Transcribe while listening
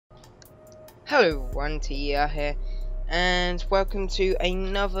Hello everyone, Tia here, and welcome to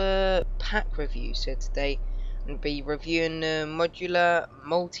another pack review. So today I'm going to be reviewing the Modular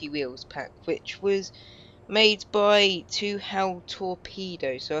Multiwheels pack, which was made by Touhou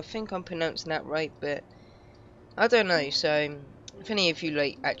Torpedo. So I think I'm pronouncing that right, but I don't know. So if any of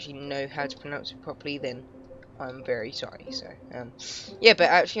you actually know how to pronounce it properly, then I'm very sorry. So yeah, but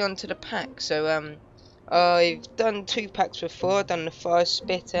actually onto the pack. So I've done 2 packs before. I've done the Fire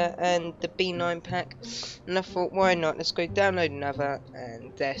Spitter and the B9 pack, and I thought, why not? Let's go download another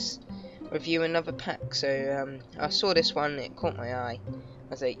and let's review another pack. So I saw this one, it caught my eye. I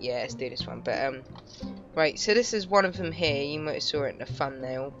was like, yeah, let's do this one. But right, so this is one of them here. You might have saw it in the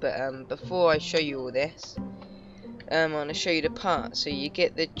thumbnail. But before I show you all this, I'm going to show you the parts. So you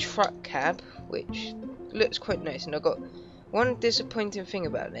get the truck cab, which looks quite nice, and I've got one disappointing thing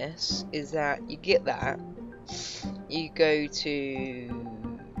about this is that you get that, you go to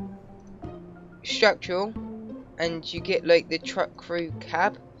structural, and you get like the truck crew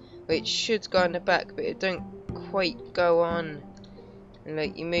cab, which should go on the back, but it don't quite go on. And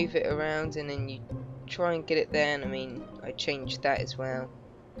like you move it around, and then you try and get it there. And I mean, I changed that as well,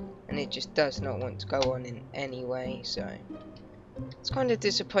 and it just does not want to go on in any way. So it's kind of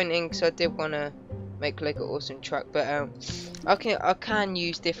disappointing because I did want to make like an awesome truck, but I can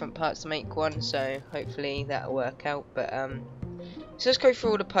use different parts to make one, so hopefully that'll work out. But so let's go through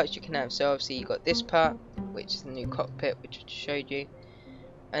all the parts you can have. So obviously you got this part, which is the new cockpit, which I just showed you,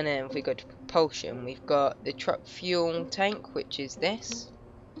 and then if we go to propulsion, we've got the truck fuel tank, which is this.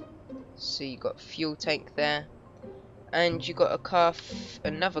 So you got fuel tank there, and you got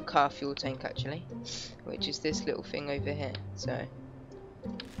another car fuel tank actually, which is this little thing over here. So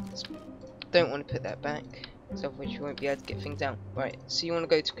don't want to put that back, because otherwise you won't be able to get things out. Right, so you want to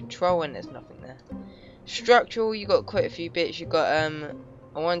go to control, and there's nothing there. Structural, you got quite a few bits. You got a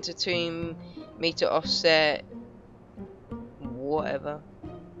 1 to 2 meter offset, whatever.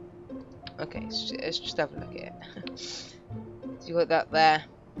 Okay, so let's just have a look at it. So you got that there,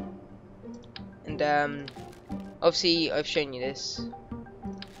 and obviously I've shown you this.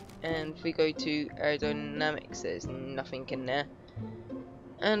 And if we go to aerodynamics, there's nothing in there.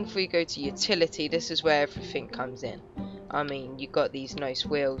 And if we go to utility, this is where everything comes in. I mean, you got these nice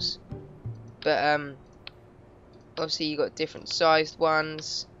wheels, but obviously you got different sized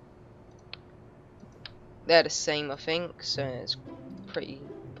ones. They're the same, I think, so it's pretty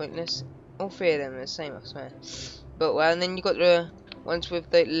pointless. All 3 of them are the same, I swear. But well, and then you got the ones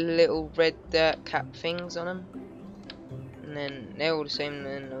with the little red dirt cap things on them, and then they're all the same. And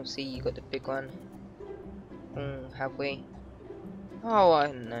then obviously you got the big one. Have we? Oh, I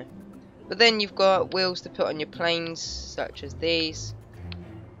don't know. But then you've got wheels to put on your planes, such as these.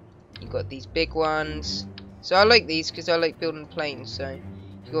 You've got these big ones. So I like these because I like building planes. So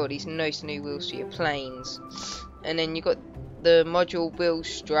you've got these nice new wheels for your planes. And then you've got the modular wheel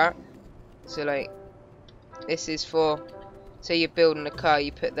strap. So like, this is for, say you're building a car,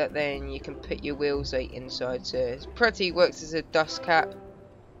 you put that there and you can put your wheels like inside. So it's pretty, works as a dust cap.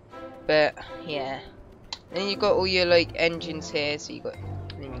 But yeah. Then you got all your like engines here, so you got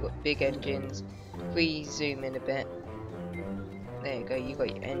big engines. If we zoom in a bit, there you go. You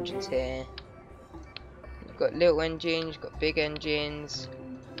got your engines here. You've got little engines, you've got big engines.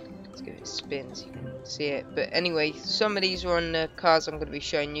 Let's give it a spin so you can see it. But anyway, some of these are on the cars I'm going to be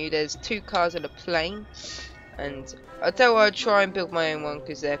showing you. There's 2 cars on a plane, and I thought I'd try and build my own one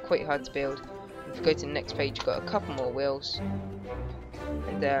because they're quite hard to build. If you go to the next page, you've got a couple more wheels,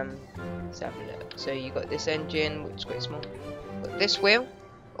 and let's have a look. So you got this engine, which is quite small. Got this wheel.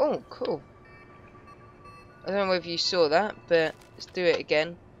 Oh, cool. I don't know if you saw that, but let's do it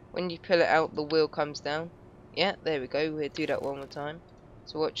again. When you pull it out, the wheel comes down. Yeah, there we go. We'll do that one more time.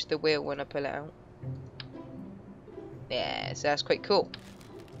 So watch the wheel when I pull it out. Yeah, so that's quite cool.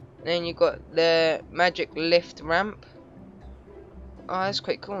 Then you got the magic lift ramp. Oh, that's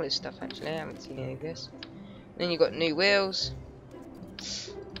quite cool, this stuff actually. I haven't seen any of this. Then you got new wheels.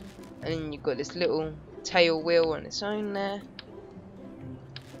 And then you've got this little tail wheel on its own there.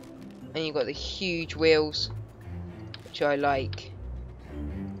 And you've got the huge wheels, which I like.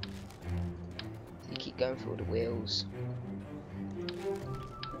 So you keep going through all the wheels.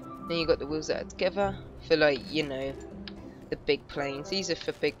 Then you've got the wheels that are together for, like, you know, the big planes. These are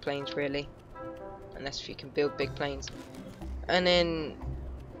for big planes really, unless you can build big planes. And then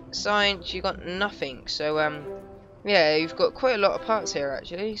science, you got nothing. So yeah, you've got quite a lot of parts here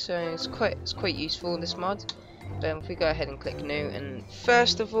actually, so it's quite useful, this mod. But if we go ahead and click new, and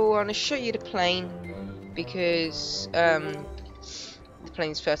first of all I want to show you the plane, because the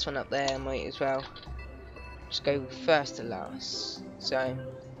plane's first one up there. I might as well just go first to last. So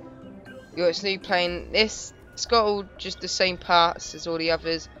You're actually playing this. It's got all just the same parts as all the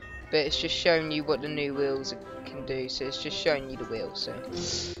others, but it's just showing you what the new wheels can do. So it's just showing you the wheels. So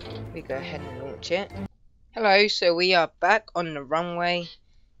we go ahead and launch it. Hello, so we are back on the runway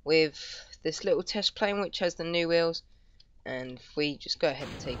with this little test plane which has the new wheels, and if we just go ahead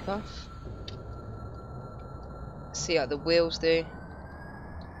and take off, see how the wheels do.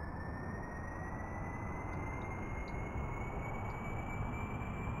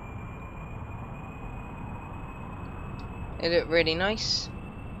 They look really nice.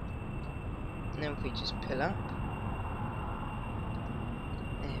 And then if we just pull up,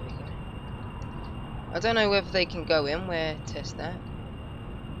 there we go. I don't know whether they can go in. Where test that?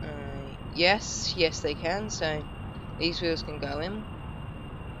 Yes, they can. So these wheels can go in.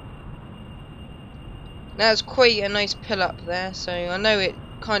 Now it's quite a nice pull up there. So I know it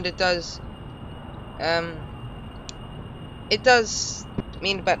kind of does. It does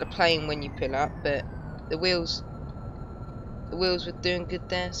mean about the plane when you pull up, but the wheels were doing good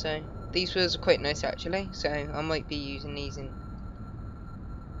there. So these wheels are quite nice actually. So I might be using these in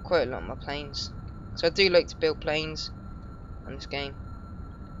quite a lot of my planes. So I do like to build planes on this game.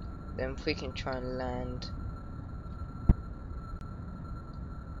 Then if we can try and land.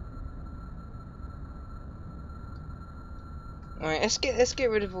 Alright, let's get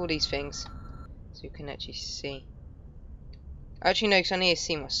rid of all these things so you can actually see. Actually no, because I need to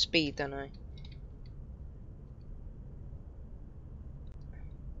see my speed, don't I?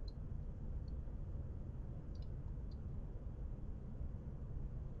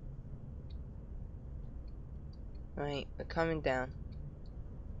 Right, we're coming down.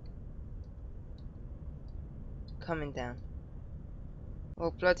 Coming down. Oh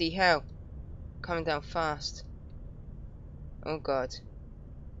bloody hell. Coming down fast. Oh god.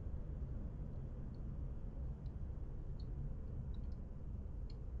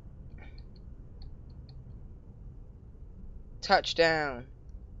 Touchdown.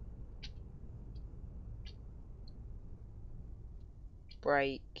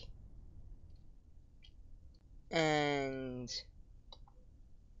 Brake. And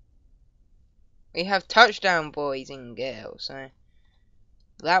we have touchdown, boys and girls. So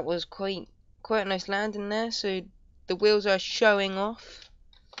that was quite a nice landing there. So the wheels are showing off.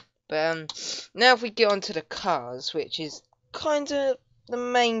 But now if we get onto the cars, which is kind of the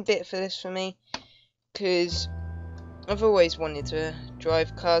main bit for this for me, because I've always wanted to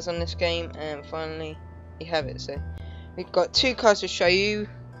drive cars on this game, and finally we have it. So we've got two cars to show you.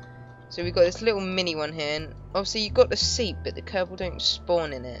 So we've got this little mini one here, and obviously you've got the seat, but the Kerbal don't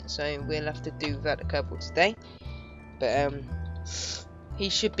spawn in it, so we'll have to do without the Kerbal today. But he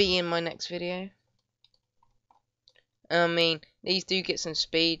should be in my next video. I mean, these do get some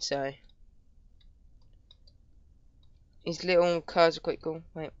speed, so these little cars are quite cool.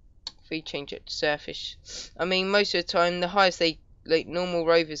 Wait, if we change it to surface, I mean, most of the time the highest they like normal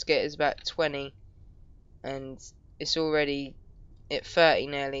rovers get is about 20, and it's already at 30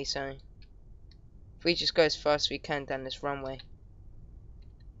 nearly. So if we just go as fast as we can down this runway,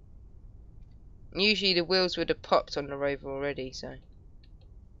 usually the wheels would have popped on the rover already. So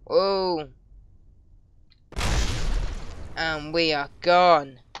whoa. And we are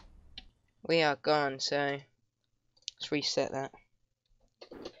gone. We are gone, so let's reset that.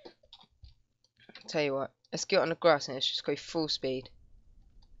 Tell you what, let's get on the grass and let's just go full speed.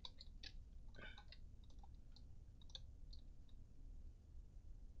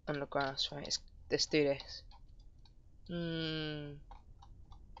 On the grass, right, let's do this.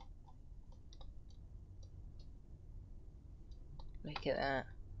 Look at that.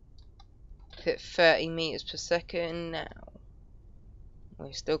 Hit 30 meters per second now.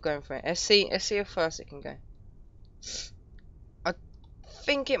 We're still going for it. Let's see how fast it can go. I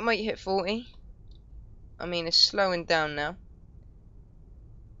think it might hit 40. I mean, it's slowing down now,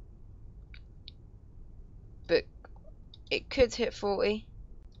 but it could hit 40.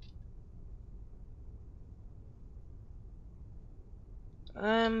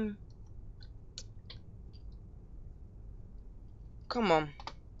 Come on.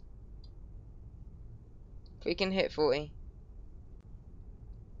 If we can hit 40.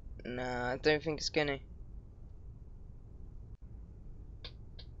 Nah, I don't think it's gonna.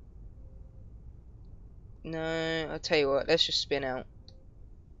 No, I'll tell you what, let's just spin out.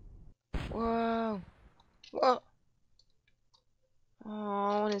 Whoa! What? Oh,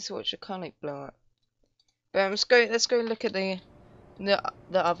 I wanted to watch the car like blow up. But let's go look at the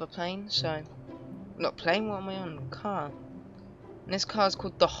other plane. So, not plane, what am I on? Car. And this car's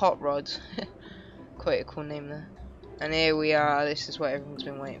called the Hot Rod. Quite a cool name there. And here we are, this is what everyone's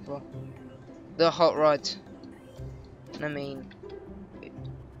been waiting for. The Hot Rod. I mean,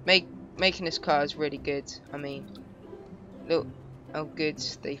 making this car is really good. I mean, look how good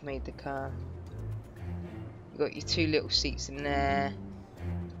they've made the car. You've got your 2 little seats in there.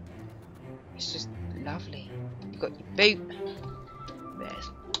 It's just lovely. You've got your boot. Let's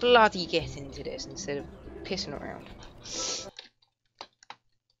bloody get into this instead of pissing around.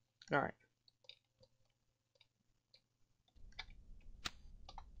 Alright.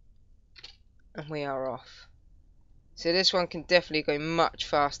 And we are off. So this one can definitely go much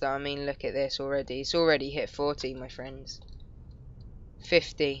faster. I mean, look at this already. It's already hit 40, my friends.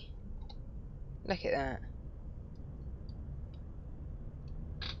 50. Look at that.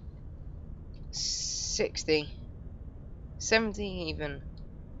 60. 70 even.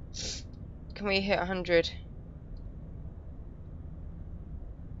 Can we hit 100?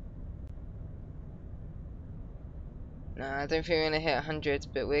 No, I don't think we're going to hit 100,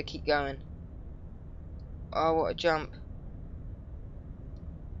 but we'll keep going. Oh, what a jump.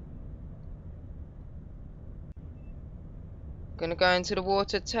 Gonna go into the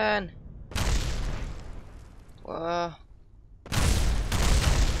water, turn. Whoa.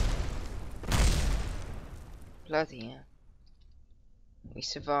 Bloody hell. We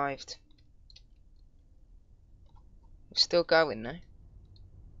survived. We're still going though.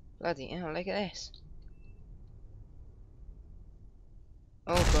 Bloody hell, look at this.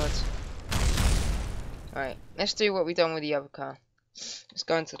 Oh god. Right, let's do what we done with the other car. Let's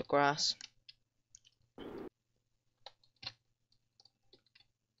go into the grass.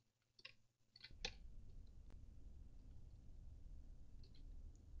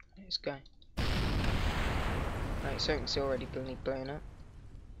 Let's go. Right, something's already blown up.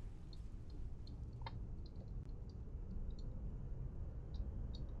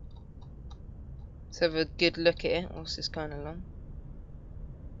 Let's have a good look at it. What's this going along?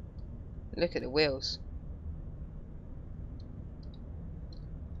 Look at the wheels.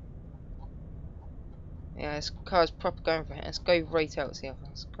 Yeah, this car's proper going for it. Let's go right out to see how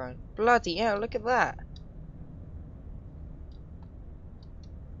fast it's going. Bloody hell, look at that!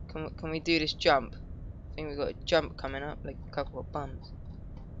 Can we do this jump? I think we've got a jump coming up, like a couple of bumps.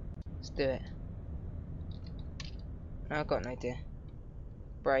 Let's do it. No, I've got an idea.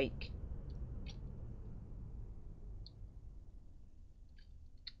 Brake.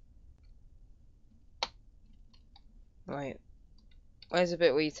 Right. Where's the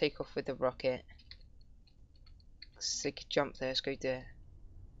bit where you take off with the rocket? Sick jump there, let's go do it.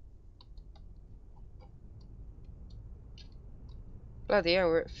 Bloody hell,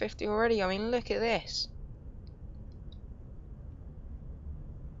 we're at 50 already. I mean, look at this.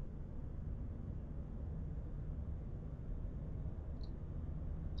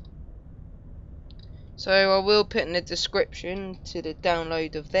 So I will put in the description to the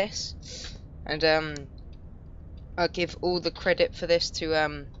download of this, and I'll give all the credit for this to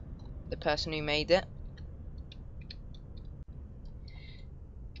the person who made it.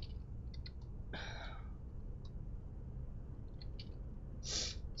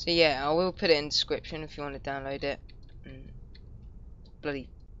 So yeah, I will put it in the description if you want to download it. Bloody.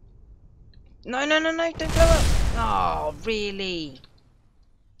 No, don't blow up! Oh, really?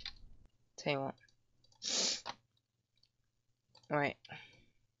 Tell you what. Alright. I'm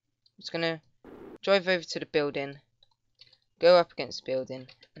just gonna drive over to the building, go up against the building,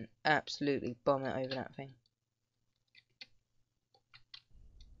 and absolutely bomb it over that thing.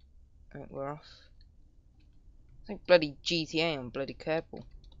 Right, we're off. It's like bloody GTA on bloody Kerbal.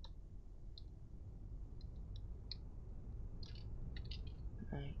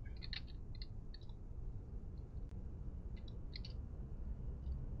 Right.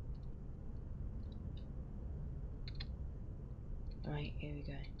 Right, here we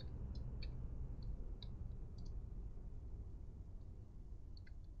go.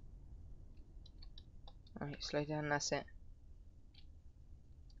 Right, slow down, that's it.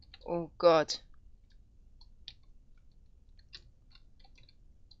 Oh god.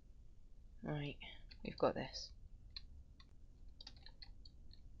 Right, we've got this.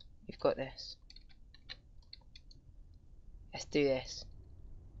 We've got this. Let's do this.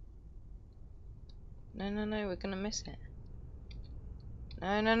 No, we're gonna miss it.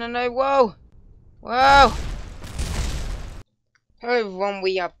 No, whoa! Whoa! Hello everyone,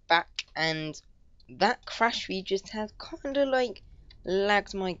 we are back, and that crash we just had kinda like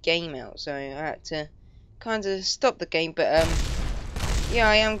lagged my game out, so I had to kinda stop the game, but yeah,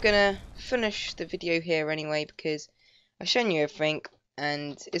 I am gonna finish the video here anyway because I've shown you everything,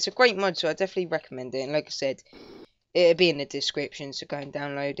 and it's a great mod, so I definitely recommend it. And like I said, it'll be in the description, so go and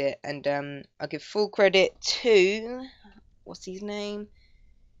download it. And I'll give full credit to, what's his name?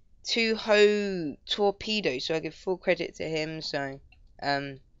 Touhou Torpedo. So I give full credit to him. So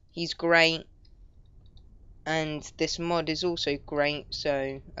he's great, and this mod is also great,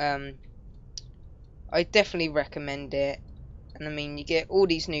 so I definitely recommend it. And I mean, you get all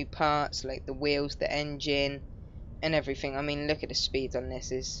these new parts like the wheels, the engine, and everything. I mean, look at the speed on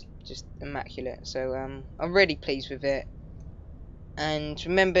this, is just immaculate. So I'm really pleased with it. And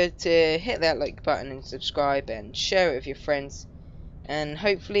remember to hit that like button and subscribe and share it with your friends, and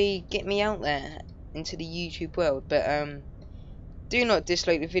hopefully get me out there into the YouTube world. But do not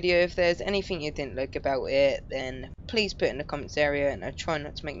dislike the video. If there's anything you didn't like about it, then please put it in the comments area, and I'll try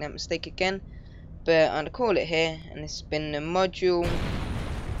not to make that mistake again. But I'm gonna call it here, and this has been the Modular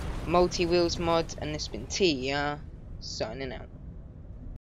Multiwheels mod, and this has been TR signing out.